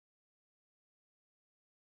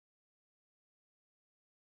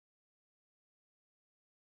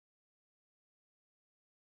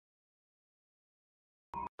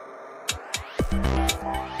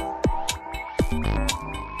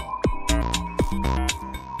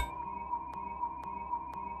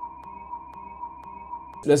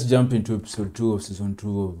Let's jump into episode 2 of season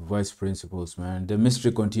 2 of Vice Principals, man. The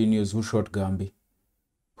mystery continues. Who shot Gambi?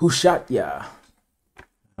 Who shot ya?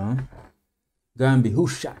 Huh? Gambi, who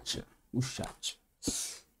shot ya? Who shot ya?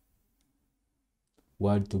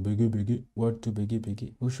 Word to Biggie. Word to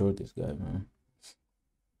Biggie. Who shot this guy, man?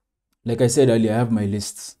 Like I said earlier, I have my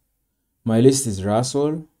lists. My list is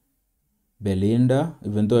Russell, Belinda,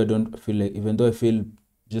 even though I feel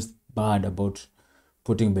just bad about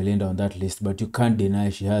putting Belinda on that list, but you can't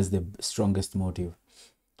deny she has the strongest motive.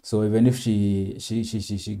 So even if she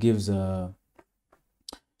gives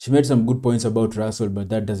she made some good points about Russell, but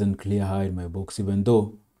that doesn't clear her in my books, even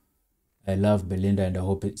though I love Belinda and I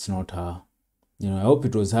hope it's not her. You know, I hope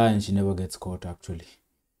it was her and she never gets caught, actually.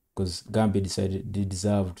 Because Gambi decided they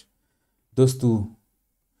deserved those two.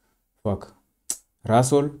 Fuck.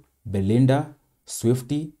 Russell, Belinda,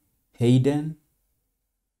 Swifty, Hayden.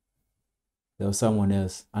 There was someone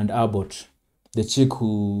else. And Abbott. The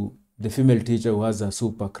female teacher who has a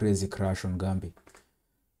super crazy crush on Gambi.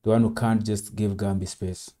 The one who can't just give Gambi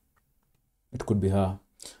space. It could be her.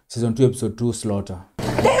 Season 2, episode 2, Slaughter.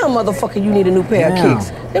 Damn, motherfucker, you need a new pair of kicks.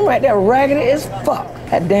 Them right there raggedy as fuck.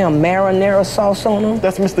 That damn marinara sauce on them.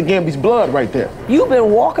 That's Mr. Gambi's blood right there. You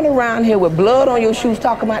been walking around here with blood on your shoes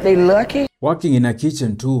talking about they lucky? Working in a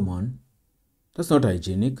kitchen too, man. That's not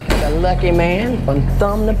hygienic. The lucky man from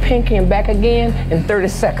thumb to pinky and back again in 30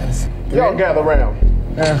 seconds. Y'all gather around.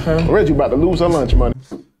 Reggie about to lose her lunch money.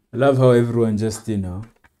 I love how everyone just,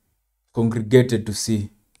 congregated to see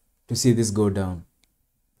this go down.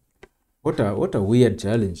 What a weird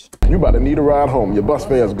challenge. You about to need a ride home. Your bus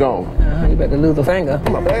fare's gone. You better lose a finger.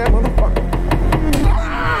 I'm a bad motherfucker.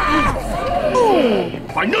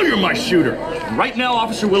 I know you're my shooter. Right now,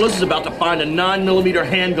 Officer Willis is about to find a 9mm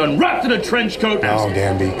handgun wrapped in a trench coat. No,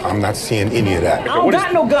 Gambi, I'm not seeing any of that. I don't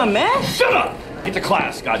got no gun, man. Shut up! Get to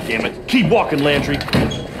class, goddammit. Keep walking, Landry.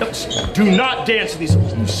 Do not dance to these,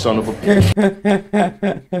 you son of a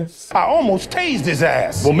bitch. I almost tased his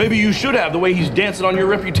ass. Well, maybe you should have, the way he's dancing on your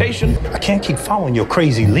reputation. I can't keep following your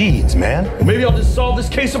crazy leads, man. Well, maybe I'll just solve this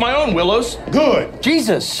case on my own, Willows. Good.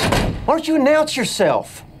 Jesus, why don't you announce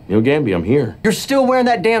yourself? Gambi, I'm here. You're still wearing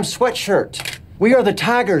that damn sweatshirt. We are the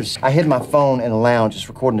Tigers. I hid my phone in a lounge just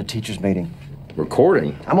recording a teacher's meeting.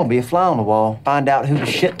 Recording? I'm gonna be a fly on the wall. Find out who the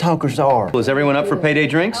shit talkers are. Is everyone up for payday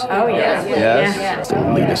drinks? Oh, yes. Yes? The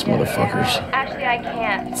elitist motherfuckers. Actually, I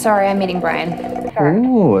can't. Sorry, I'm meeting Brian.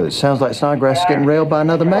 Ooh, it sounds like Snodgrass is getting railed by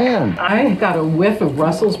another man. I got a whiff of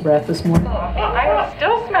Russell's breath this morning. I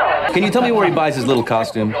still smell it. Can you tell me where he buys his little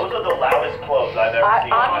costume? Those are the loudest clothes I've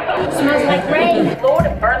ever It smells like rain. Lord,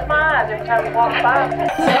 it burns my eyes every time we walk by.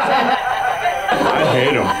 I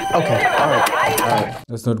hate him. Okay, all right.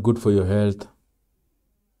 That's not good for your health.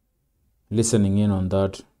 Listening in on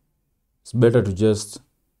that. It's better to just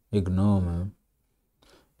ignore, man.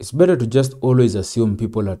 It's better to just always assume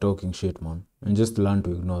people are talking shit, man. And just learn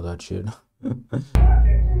to ignore that shit.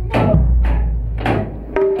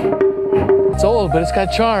 It's old, but it's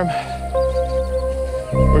got charm.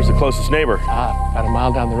 Where's the closest neighbor? About a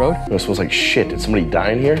mile down the road. It smells like shit. Did somebody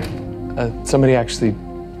die in here? Somebody actually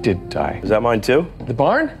did die. Is that mine too? The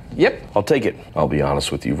barn? Yep. I'll take it. I'll be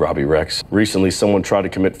honest with you, Robbie Rex. Recently, someone tried to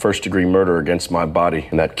commit first-degree murder against my body,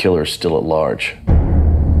 and that killer is still at large.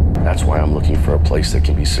 That's why I'm looking for a place that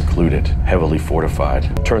can be secluded, heavily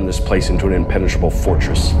fortified. Turn this place into an impenetrable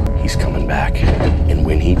fortress. He's coming back. And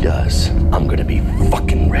when he does, I'm gonna be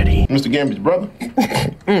fucking ready. Mr. Gambi's brother?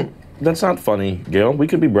 That's not funny, Gail. We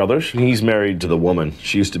could be brothers. He's married to the woman.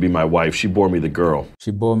 She used to be my wife. She bore me the girl.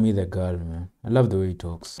 She bore me the girl, man. I love the way he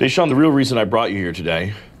talks. Deshaun, the real reason I brought you here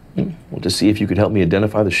today, well, to see if you could help me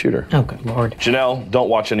identify the shooter. Oh, good Lord. Janelle, don't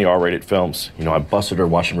watch any R-rated films. I busted her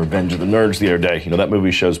watching Revenge of the Nerds the other day. That movie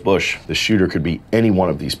shows Bush. The shooter could be any one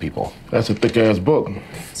of these people. That's a thick-ass book.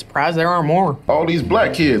 Surprised there aren't more. All these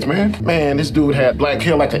black kids, man. Man, this dude had black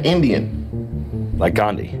hair like an Indian. Like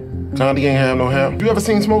Gandhi. Gandhi ain't have no hair. You ever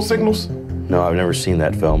seen Smoke Signals? No, I've never seen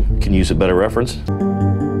that film. Can you use a better reference?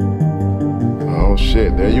 Oh,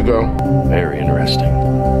 shit. There you go. Very interesting.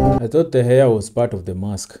 I thought the hair was part of the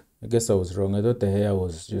mask. I guess I was wrong. I thought the hair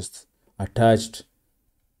was just attached.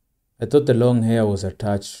 I thought the long hair was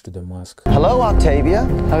attached to the mask. Hello, Octavia.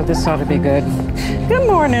 Oh, this ought to be good. Good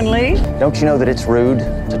morning, Lee. Don't you know that it's rude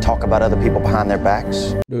to talk about other people behind their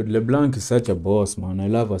backs? Dude, LeBlanc is such a boss, man. I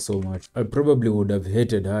love her so much. I probably would have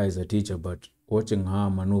hated her as a teacher, but watching her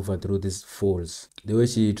maneuver through these falls, the way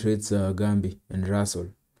she treats Gambi and Russell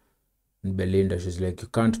and Belinda, she's like, you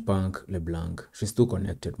can't punk LeBlanc. She's too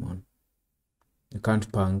connected, man. You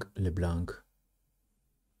can't punk LeBlanc.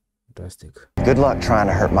 Fantastic. Good luck trying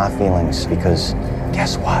to hurt my feelings, because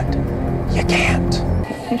guess what? You can't.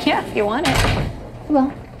 Yeah, if you want it.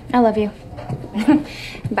 Well, I love you.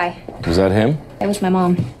 Bye. Was that him? That was my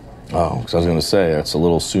mom. Oh, because I was going to say, that's a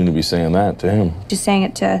little soon to be saying that to him. Just saying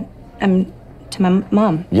it to my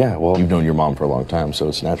mom. Yeah, well, you've known your mom for a long time, so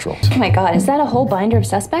it's natural. Oh my God, is that a whole binder of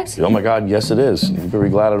suspects? Oh my God, yes it is. You better be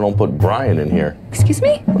glad I don't put Brian in here. Excuse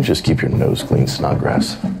me? Just keep your nose clean,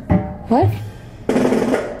 Snodgrass. What?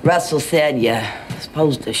 Russell said you're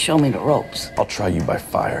supposed to show me the ropes. I'll try you by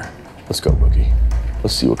fire. Let's go, Rookie.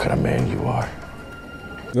 Let's see what kind of man you are.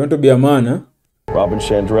 You want to be a man, huh? Robin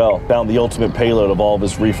Chandrell found the ultimate payload of all of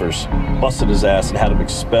his reefers, busted his ass and had him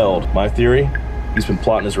expelled. My theory? He's been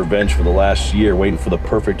plotting his revenge for the last year, waiting for the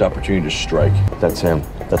perfect opportunity to strike. That's him.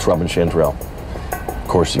 That's Robin Chandrell. Of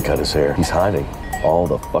course he cut his hair. He's hiding. All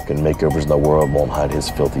the fucking makeovers in the world won't hide his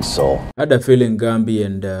filthy soul. I had a feeling Gambi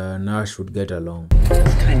and Nash would get along.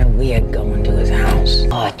 It's kind of weird going to his house.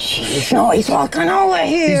 Oh, jeez. No, he's walking over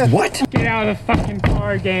here. He's what? Get out of the fucking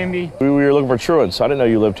car, Gamby. We were looking for truants. I didn't know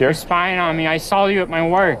you lived here. You're spying on me. I saw you at my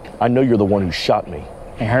work. I know you're the one who shot me.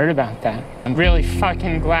 I heard about that. I'm really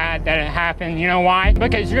fucking glad that it happened. You know why?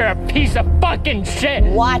 Because you're a piece of fucking shit.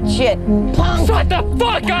 Watch it, punk. Shut the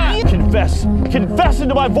fuck up! Confess. Confess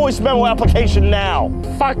into my voice memo application now.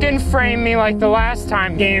 Fucking frame me like the last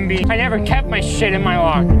time, Gamby. I never kept my shit in my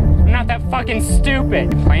locker. I'm not that fucking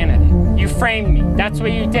stupid. You planted it. You framed me. That's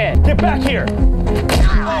what you did. Get back here!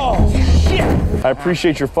 Oh, shit! I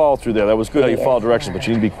appreciate your follow through there. That was good how you followed directions, but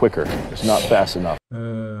you need to be quicker. It's not fast enough.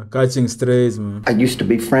 Catching strays, man. I used to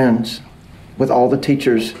be friends with all the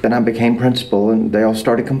teachers. Then I became principal, and they all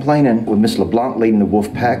started complaining. With Miss LeBlanc leading the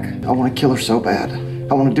wolf pack, I want to kill her so bad.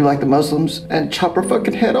 I want to do like the Muslims and chop her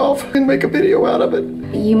fucking head off and make a video out of it.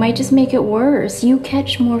 You might just make it worse. You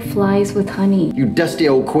catch more flies with honey. You dusty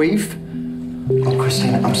old queef. Oh,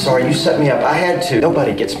 Christina, I'm sorry. You set me up. I had to.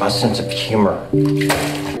 Nobody gets my sense of humor.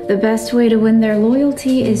 The best way to win their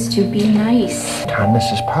loyalty is to be nice.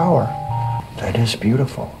 Kindness is power. That is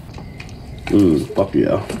beautiful. Fuck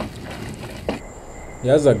yeah. He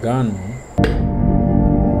has a gun, man.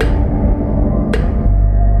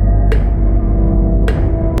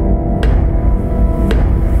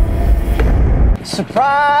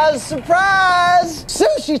 Surprise, surprise!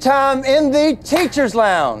 Sushi time in the teacher's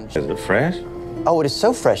lounge. Is it fresh? Oh, it is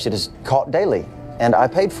so fresh. It is caught daily, and I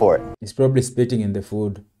paid for it. He's probably spitting in the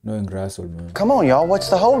food, knowing Russell, man. Come on, y'all. What's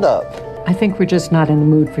the holdup? I think we're just not in the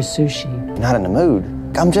mood for sushi. Not in the mood?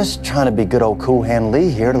 I'm just trying to be good old Cool Hand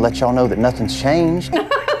Lee here to let y'all know that nothing's changed. She's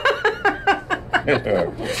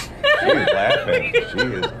laughing.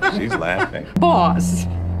 She's laughing. Boss,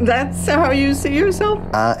 that's how you see yourself?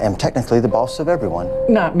 I am technically the boss of everyone.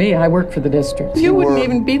 Not me. I work for the district. You wouldn't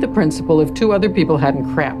even be the principal if 2 other people hadn't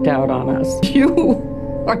crapped out on us. You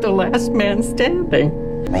are the last man standing.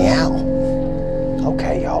 Meow.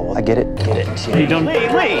 Okay, y'all. I get it. Get it. You don't Lee!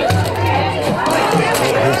 Right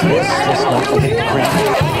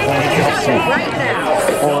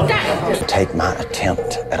now. Or to take my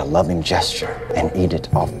attempt at a loving gesture and eat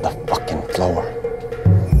it off the fucking floor.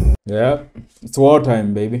 Yeah, it's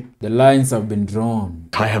wartime, baby. The lines have been drawn.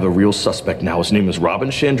 I have a real suspect now. His name is Robin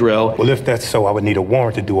Chandrell. Well, if that's so, I would need a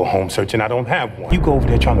warrant to do a home search, and I don't have one. You go over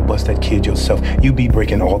there trying to bust that kid yourself, you be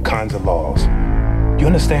breaking all kinds of laws. You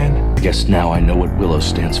understand? I guess now I know what Willow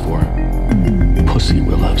stands for. Pussy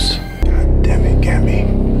Willows. God damn it,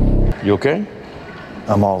 Gamby. You okay?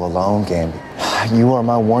 I'm all alone, Gamby. You are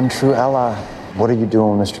my one true ally. What are you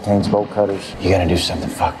doing with Mr. Kane's bolt cutters? You're gonna do something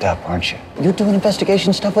fucked up, aren't you? You're doing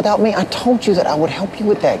investigation stuff without me? I told you that I would help you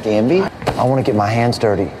with that, Gamby. I want to get my hands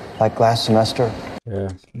dirty, like last semester. Yeah,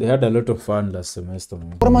 they had a lot of fun last semester,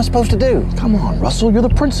 man. What am I supposed to do? Come on, Russell, you're the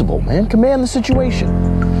principal, man. Command the situation.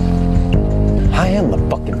 I am the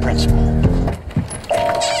fucking principal.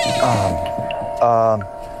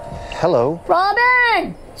 Hello?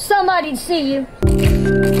 Robin! Somebody'd see you.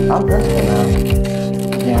 I'm principal now.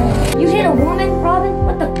 Yeah. You hit a woman, Robin?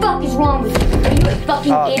 What the fuck is wrong with you? Are you a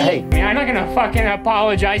fucking idiot? Hey. Man, I'm not gonna fucking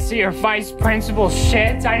apologize to your vice principal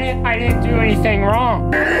shit. I didn't do anything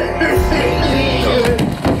wrong. I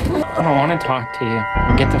don't want to talk to you.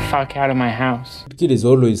 Get the fuck out of my house. The kid is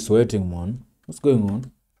always sweating, man. What's going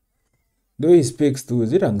on? The way he speaks too,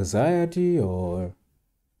 is it anxiety or...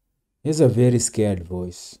 He has a very scared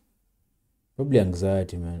voice. Probably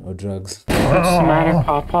anxiety, man, or drugs. What's the matter,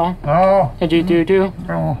 Papa? No. Did you do-do?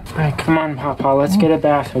 No. All right, come on, Papa. Let's get a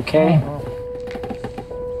bath, okay?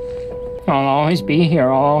 I'll always be here.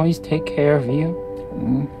 I'll always take care of you.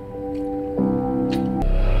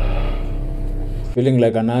 Feeling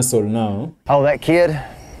like an asshole now. Oh, that kid?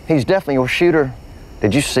 He's definitely your shooter.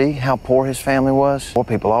 Did you see how poor his family was? Poor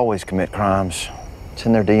people always commit crimes. It's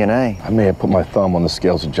in their DNA. I may have put my thumb on the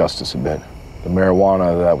scales of justice a bit. The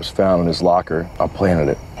marijuana that was found in his locker, I planted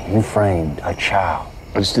it. You framed a child.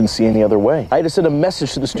 I just didn't see any other way. I had to send a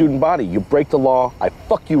message to the student body. You break the law, I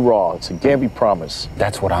fuck you raw. It's a Gamby promise.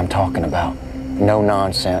 That's what I'm talking about. No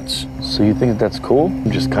nonsense. So you think that's cool? I'm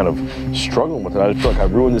just kind of struggling with it. I just feel like I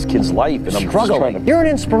ruined this kid's life, and I'm just trying to... You're an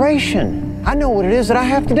inspiration. I know what it is that I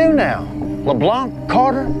have to do now. LeBlanc,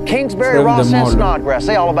 Carter, Kingsbury, Trim Ross, them and all. Snodgrass.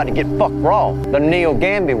 They all about to get fucked raw. The Neil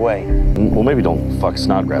Gamby way. Well, maybe don't fuck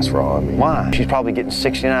Snodgrass raw. I mean... Why? She's probably getting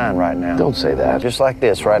 69 right now. Don't say that. Just like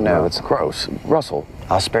this right now. No, that's gross. Russell.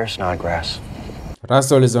 I'll spare Snodgrass.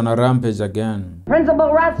 Russell is on a rampage again.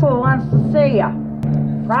 Principal Russell wants to see you.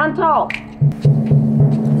 Pronto.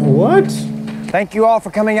 What? Thank you all for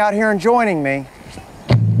coming out here and joining me.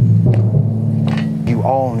 You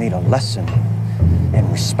all need a lesson in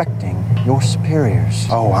respecting your superiors.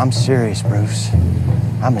 Oh, I'm serious, Bruce.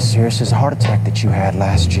 I'm as serious as a heart attack that you had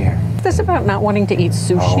last year. Is this about not wanting to eat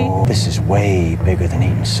sushi? Oh, this is way bigger than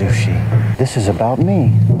eating sushi. This is about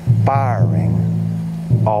me firing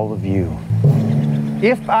all of you.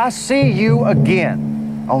 If I see you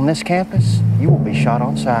again on this campus, you will be shot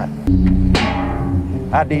on sight.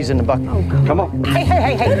 ID's in the bucket. Oh, come on.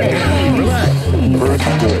 Hey. Relax. Bruce,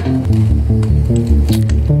 good.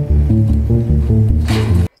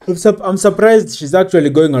 I'm surprised she's actually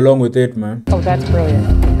going along with it, man. Oh, that's brilliant.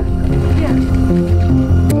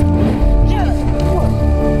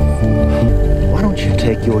 Why don't you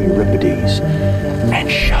take your Euripides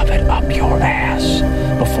and shove it up your ass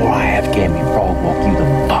before I have Gammy Frog walk you the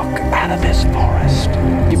fuck out of this forest?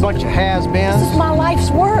 You bunch of has-beens. This is my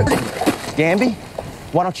life's work. Gamby,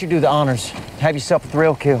 why don't you do the honors? Have yourself a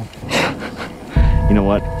thrill kill. You know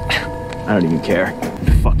what? I don't even care.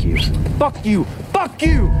 Fuck you. Fuck you! Fuck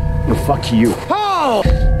you! No, fuck you. Oh!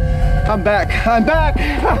 I'm back. I'm back.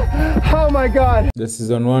 Oh my God. The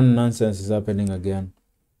season 1 nonsense is happening again.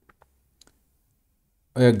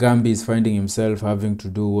 Where Gamby is finding himself having to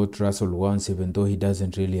do what Russell wants, even though he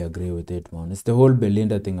doesn't really agree with it, man. It's the whole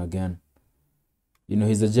Belinda thing again. You know,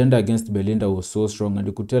 his agenda against Belinda was so strong, and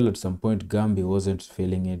you could tell at some point Gamby wasn't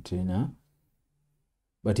feeling it, you know.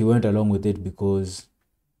 But he went along with it because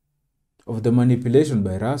of the manipulation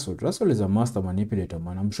by Russell. Russell is a master manipulator,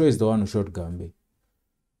 man. I'm sure he's the one who shot Gamby.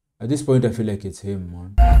 At this point, I feel like it's him,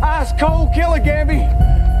 man. Ice cold killer, Gamby.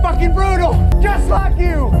 Fucking brutal. Just like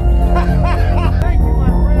you. Thank you, my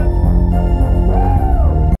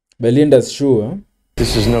friend. Belinda's shoe, huh?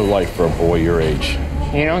 This is no life for a boy your age.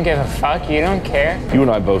 You don't give a fuck? You don't care? You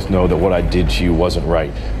and I both know that what I did to you wasn't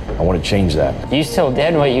right. I want to change that. You still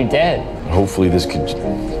did what you did. Hopefully this could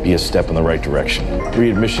be a step in the right direction.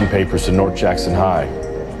 Readmission papers to North Jackson High.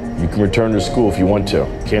 You can return to school if you want to.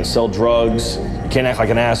 Can't sell drugs. You can't act like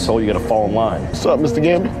an asshole. You gotta fall in line. What's up, Mr.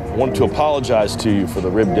 Gamby? I wanted to apologize to you for the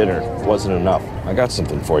rib dinner. It wasn't enough. I got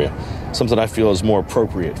something for you. Something I feel is more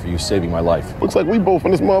appropriate for you saving my life. Looks like we both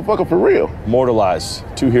in this motherfucker for real. Immortalized.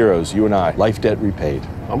 2 heroes, you and I. Life debt repaid.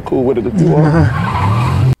 I'm cool with it if you are.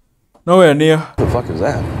 Nowhere near. What the fuck is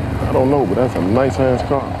that? I don't know, but that's a nice ass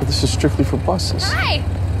car. But this is strictly for buses. Hi.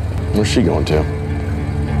 Where's she going to?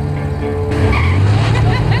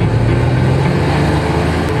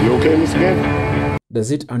 You okay, Mr. Gamby?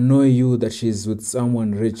 Does it annoy you that she's with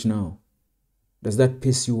someone rich now? Does that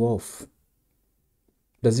piss you off?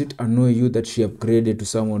 Does it annoy you that she upgraded to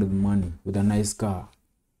someone with money, with a nice car?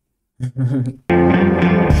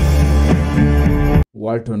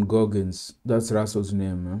 Walton Goggins. That's Russell's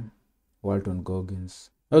name, huh? Walton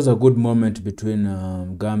Goggins. That was a good moment between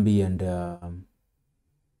Gamby and...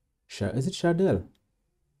 is it Shadell?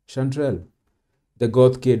 Chantrell. The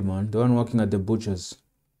goth kid, man. The one working at the butcher's.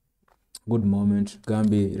 Good moment.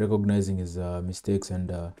 Gamby recognizing his mistakes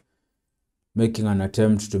and making an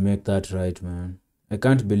attempt to make that right, man. I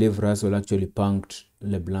can't believe Russell actually punked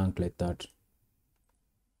LeBlanc like that.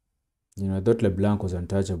 You know, I thought LeBlanc was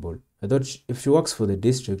untouchable. I thought if she works for the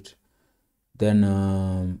district, then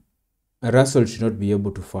Russell should not be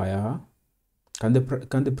able to fire her. Can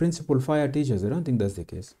the principal fire teachers? I don't think that's the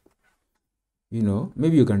case. You know,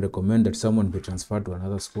 maybe you can recommend that someone be transferred to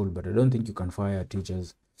another school, but I don't think you can fire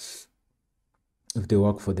teachers if they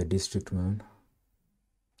work for the district, man.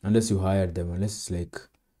 Unless you hired them, unless it's like,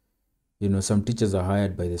 you know, some teachers are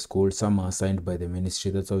hired by the school, some are assigned by the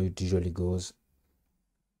ministry. That's how it usually goes.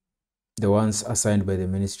 The ones assigned by the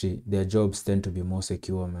ministry, their jobs tend to be more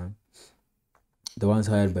secure, man. The ones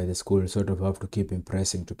hired by the school sort of have to keep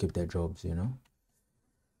impressing to keep their jobs, you know.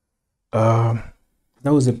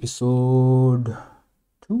 That was episode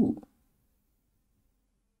 2.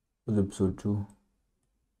 That was episode 2.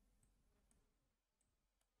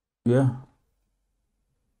 Yeah.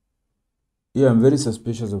 Yeah, I'm very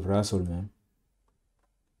suspicious of Russell, man.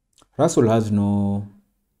 Russell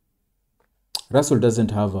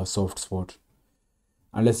doesn't have a soft spot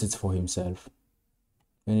unless it's for himself.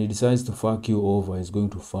 When he decides to fuck you over, he's going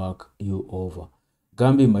to fuck you over.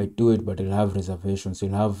 Gambi might do it, but he'll have reservations.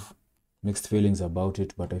 He'll have mixed feelings about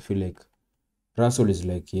it, but I feel like Russell is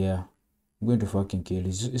like, yeah, I'm going to fucking kill.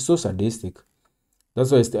 He's so sadistic.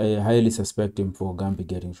 That's why I highly suspect him for Gambi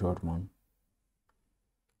getting shot, man.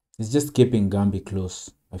 He's just keeping Gambi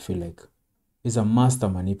close, I feel like. He's a master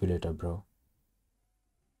manipulator, bro.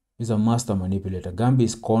 He's a master manipulator. Gambi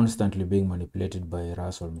is constantly being manipulated by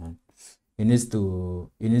Russell, man. He needs to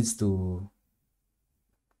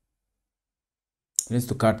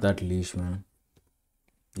cut that leash, man.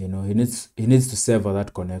 You know, he needs to sever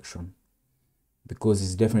that connection, because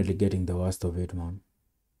he's definitely getting the worst of it, man.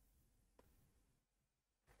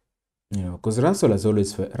 You know, because Russ has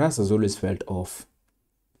always felt off.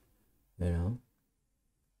 You know.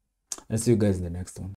 I'll see you guys in the next one.